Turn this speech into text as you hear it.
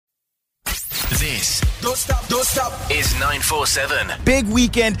This Don't Stop is 947. Big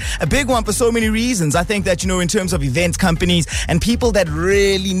weekend, a big one for so many reasons. I think that, in terms of events companies and people that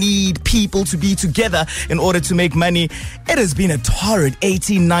really need people to be together in order to make money, it has been a torrid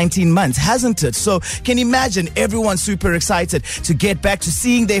 18, 19 months, hasn't it? So can you imagine everyone super excited to get back to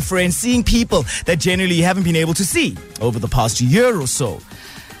seeing their friends, seeing people that generally you haven't been able to see over the past year or so.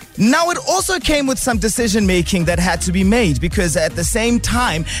 Now, it also came with some decision making that had to be made, because at the same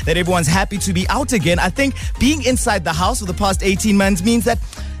time that everyone's happy to be out again, I think being inside the house for the past 18 months means that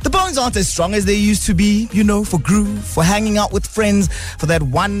the bones aren't as strong as they used to be, for groove, for hanging out with friends, for that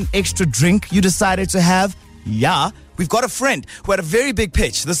one extra drink you decided to have. Yeah. We've got a friend who had a very big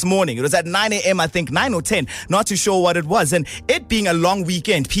pitch this morning. It was at 9 a.m., I think, 9 or 10. Not too sure what it was. And it being a long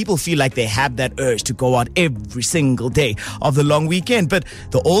weekend, people feel like they have that urge to go out every single day of the long weekend. But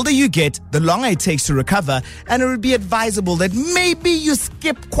the older you get, the longer it takes to recover. And it would be advisable that maybe you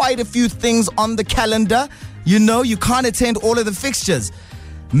skip quite a few things on the calendar. You can't attend all of the fixtures.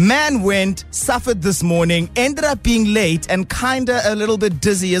 Man went, suffered this morning, ended up being late and kinda a little bit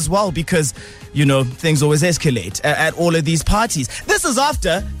dizzy as well, because, things always escalate at all of these parties. This is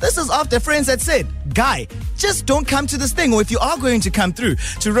after friends had said, guy, just don't come to this thing. Or if you are going to come through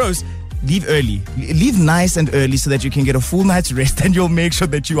to Rose, leave early. Leave nice and early so that you can get a full night's rest and you'll make sure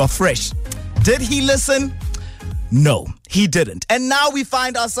that you are fresh. Did he listen? No, he didn't. And now we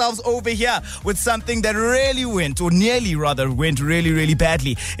find ourselves over here with something that really went really, really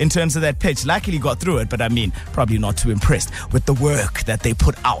badly in terms of that pitch. Luckily got through it, but probably not too impressed with the work that they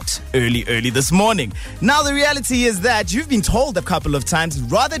put out early this morning. Now the reality is that you've been told a couple of times,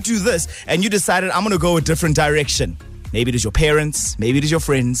 rather do this, and you decided, I'm going to go a different direction. Maybe it is your parents, maybe it is your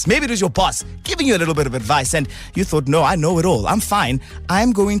friends, maybe it is your boss giving you a little bit of advice, and you thought, no, I know it all. I'm fine.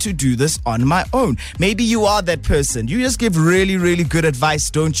 I'm going to do this on my own. Maybe you are that person. You just give really, really good advice,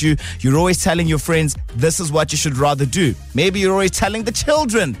 don't you? You're always telling your friends, this is what you should rather do. Maybe you're always telling the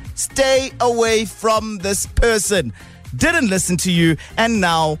children, stay away from this person. Didn't listen to you, and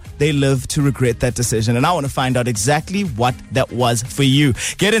now they live to regret that decision. And I want to find out exactly what that was for you.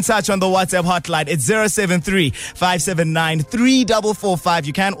 Get in touch on the WhatsApp hotline. It's 073-579-3445.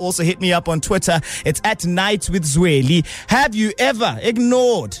 You can also hit me up on Twitter. It's @NightWithZweli. Have you ever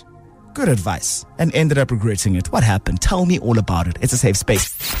ignored good advice and ended up regretting it? What happened? Tell me all about it. It's a safe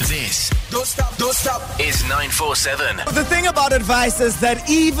space. This Don't Stop is 947. The thing about advice is that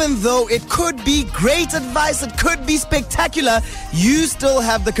even though it could be great advice, it could be spectacular, you still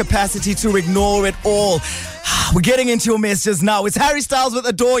have the capacity to ignore it all. We're getting into your messages now. It's Harry Styles with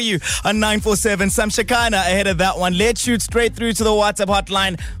Adore You on 947. Some Shakana ahead of that one. Let's shoot straight through to the WhatsApp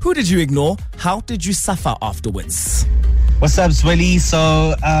hotline. Who did you ignore? How did you suffer afterwards? What's up, Zweli?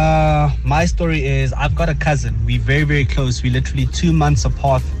 So, my story is I've got a cousin. We're very, very close. We're literally 2 months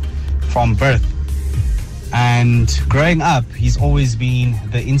apart from birth. And growing up, he's always been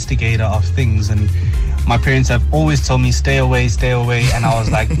the instigator of things. And my parents have always told me, stay away. And I was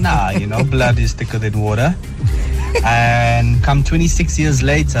like, nah, blood is thicker than water. And come 26 years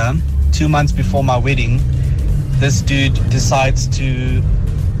later, 2 months before my wedding, this dude decides to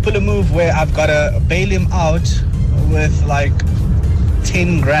pull a move where I've got to bail him out with like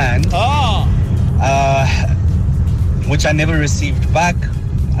 10 grand, which I never received back.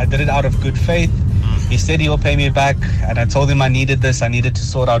 I did it out of good faith. He said he'll pay me back, and I told him I needed this. I needed to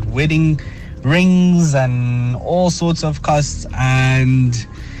sort out wedding rings and all sorts of costs, and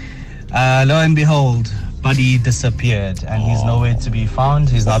lo and behold, buddy disappeared, and he's nowhere to be found.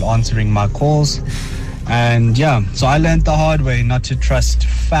 He's not answering my calls. And so I learned the hard way not to trust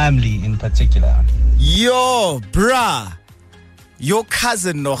family in particular. Yo, bruh, your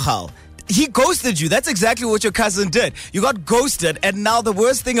cousin Nohal, he ghosted you. That's exactly what your cousin did. You got ghosted, and now the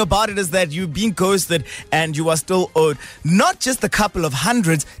worst thing about it is that you've been ghosted and you are still owed not just a couple of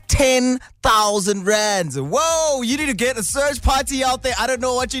hundreds, 10,000 rands. Whoa, you need to get a search party out there. I don't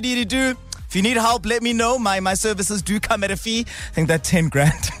know what you need to do. If you need help, let me know. My services do come at a fee. I think that 10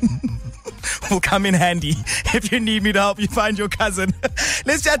 grand will come in handy if you need me to help you find your cousin.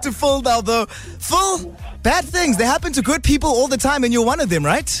 Let's chat to Phil now, though. Phil, bad things, they happen to good people all the time, and you're one of them,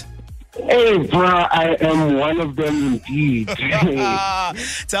 right? Hey, bro, I am one of them indeed.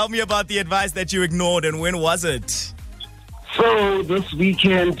 Tell me about the advice that you ignored, and when was it? So this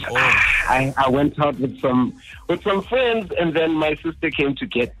weekend, I went out with some friends, and then my sister came to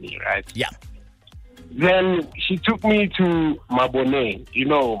get me, right? Yeah. Then she took me to Mabone. You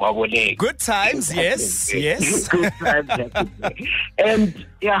know Mabone. Good times, yes. Good times. And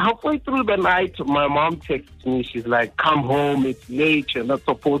halfway through the night, my mom texts me. She's like, come home, it's late, you're not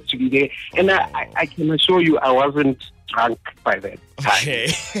supposed to be there. And I can assure you I wasn't drunk by that time.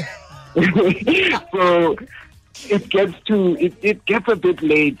 Okay. So it gets a bit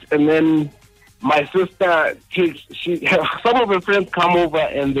late, and then my sister some of her friends come over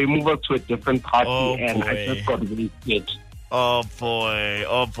and they move us to a different party, and I just got wasted. Oh boy.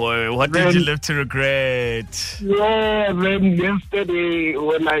 What did you live to regret? Yeah, then yesterday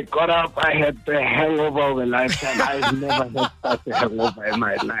when I got up, I had the hangover of a lifetime. I've never had such a hangover in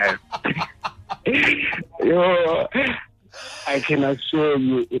my life. I can assure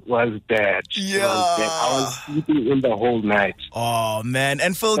you it was bad. Yeah. I was sleeping in the whole night. Oh, man.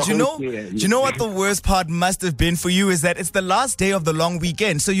 And Phil, do you know what the worst part must have been for you is that it's the last day of the long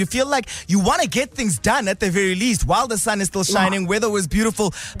weekend. So you feel like you want to get things done at the very least while the sun is still shining, weather was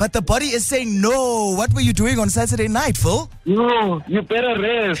beautiful, but the body is saying no. What were you doing on Saturday night, Phil? No, you better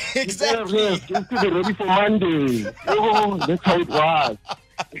rest. Exactly. You better rest. You have to be ready for Monday. Oh, that's how it was.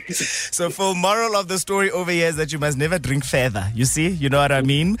 So, Phil, moral of the story over here is that you must never drink further. You see? You know what I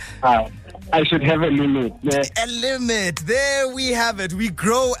mean? I should have a limit. Yeah. A limit. There we have it. We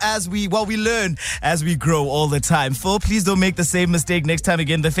grow we learn as we grow all the time. Phil, please don't make the same mistake next time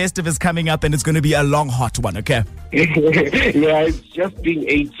again. The festive is coming up and it's going to be a long, hot one, okay? Yeah, it's just being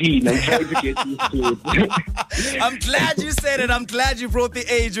 18. I'm trying to get used to it. I'm glad you said it. I'm glad you brought the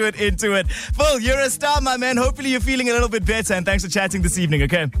age into it. Phil, you're a star, my man. Hopefully you're feeling a little bit better, and thanks for chatting this evening,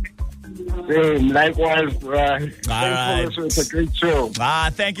 okay? Same, likewise. All right. It's a great show.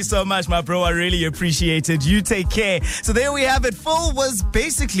 Thank you so much, my bro. I really appreciate it. You take care. So there we have it. Phil was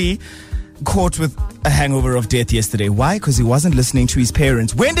basically caught with a hangover of death yesterday. Why? Because he wasn't listening to his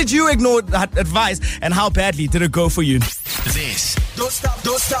parents. When did you ignore that advice, and how badly did it go for you? This Don't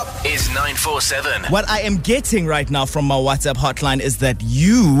Stop is 947. What I am getting right now from my WhatsApp hotline is that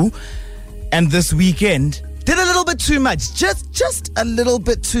you and this weekend did a little bit too much, just a little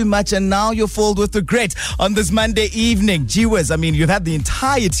bit too much, and now you're filled with regret on this Monday evening. Gee whiz, I mean, you've had the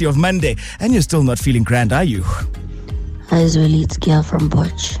entirety of Monday, and you're still not feeling grand, are you? Hi, Zweli, it's Gia from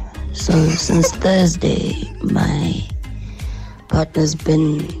Potch. So since Thursday, my partner's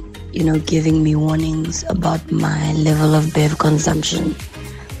been, giving me warnings about my level of bev consumption.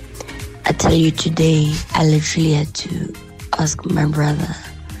 I tell you, today, I literally had to ask my brother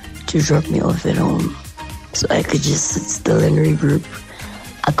to drop me off at home so I could just sit still and regroup.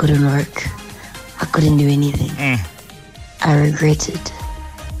 I couldn't work. I couldn't do anything. I regret it.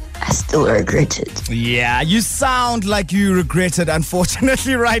 I still regret it. Yeah, you sound like you regret it,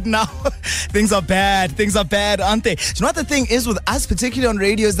 unfortunately, right now. Things are bad, aren't they? You know what the thing is with us, particularly on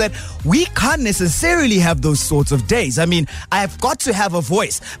radio, is that we can't necessarily have those sorts of days. I mean, I've got to have a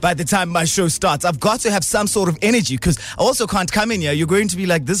voice by the time my show starts. I've got to have some sort of energy, because I also can't come in here. You're going to be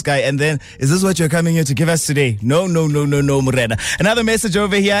like this guy, and then, is this what you're coming here to give us today? No, Morena. Another message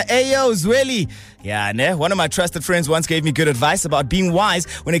over here. Hey, yo, Zweli. Yeah, ne? One of my trusted friends once gave me good advice about being wise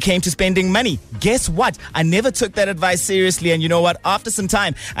when it came to spending money. Guess what? I never took that advice seriously, and you know what? After some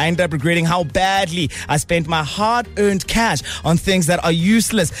time, I ended up regretting how badly I spent my hard-earned cash on things that are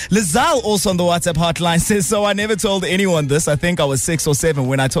useless. Lizal, also on the WhatsApp hotline, says, so I never told anyone this. I think I was 6 or 7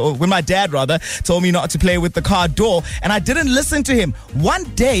 when my dad told me not to play with the car door, and I didn't listen to him. One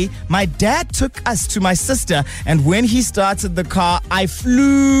day, my dad took us to my sister, and when he started the car, I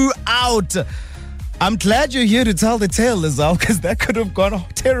flew out. I'm glad you're here to tell the tale, Lizal, because that could have gone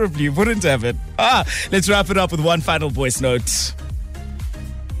terribly, wouldn't have it? Let's wrap it up with one final voice note.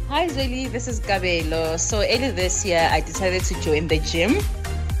 Hi, Zweli. This is Gabelo. So earlier this year, I decided to join the gym.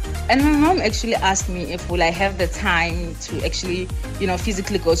 And my mom actually asked me if will I have the time to actually,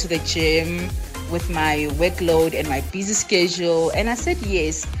 physically go to the gym with my workload and my busy schedule. And I said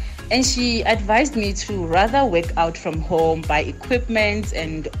yes. And she advised me to rather work out from home, buy equipment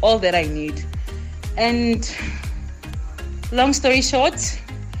and all that I need. And long story short,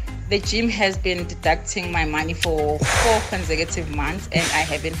 the gym has been deducting my money for 4 consecutive months, and I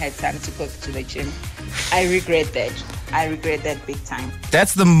haven't had time to go to the gym. I regret that. I regret that big time.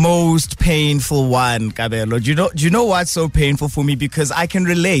 That's the most painful one, Kabelo. Do you know what's so painful for me? Because I can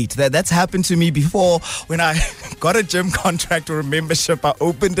relate. That's happened to me before when I got a gym contract or a membership. I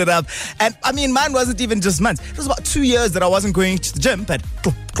opened it up. And I mean, mine wasn't even just months. It was about 2 years that I wasn't going to the gym, but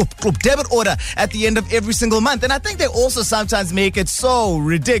debit order at the end of every single month. And I think they also sometimes make it so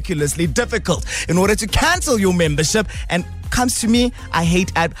ridiculously difficult in order to cancel your membership. And comes to me, I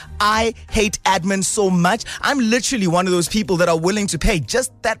hate admin so much. I'm literally one of those people that are willing to pay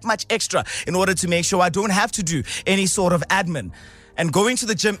just that much extra in order to make sure I don't have to do any sort of admin. And going to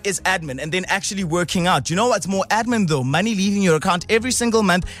the gym is admin, and then actually working out. You know what's more admin though? Money leaving your account every single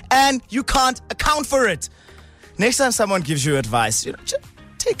month, and you can't account for it. Next time someone gives you advice, just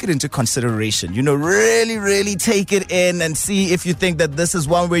take it into consideration. You know, really, really take it in and see if you think that this is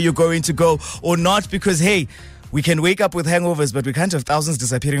one way you're going to go or not, because, hey, we can wake up with hangovers, but we can't have thousands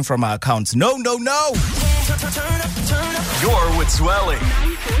disappearing from our accounts. No, no, no. You're with Zweli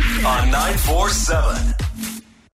on 947.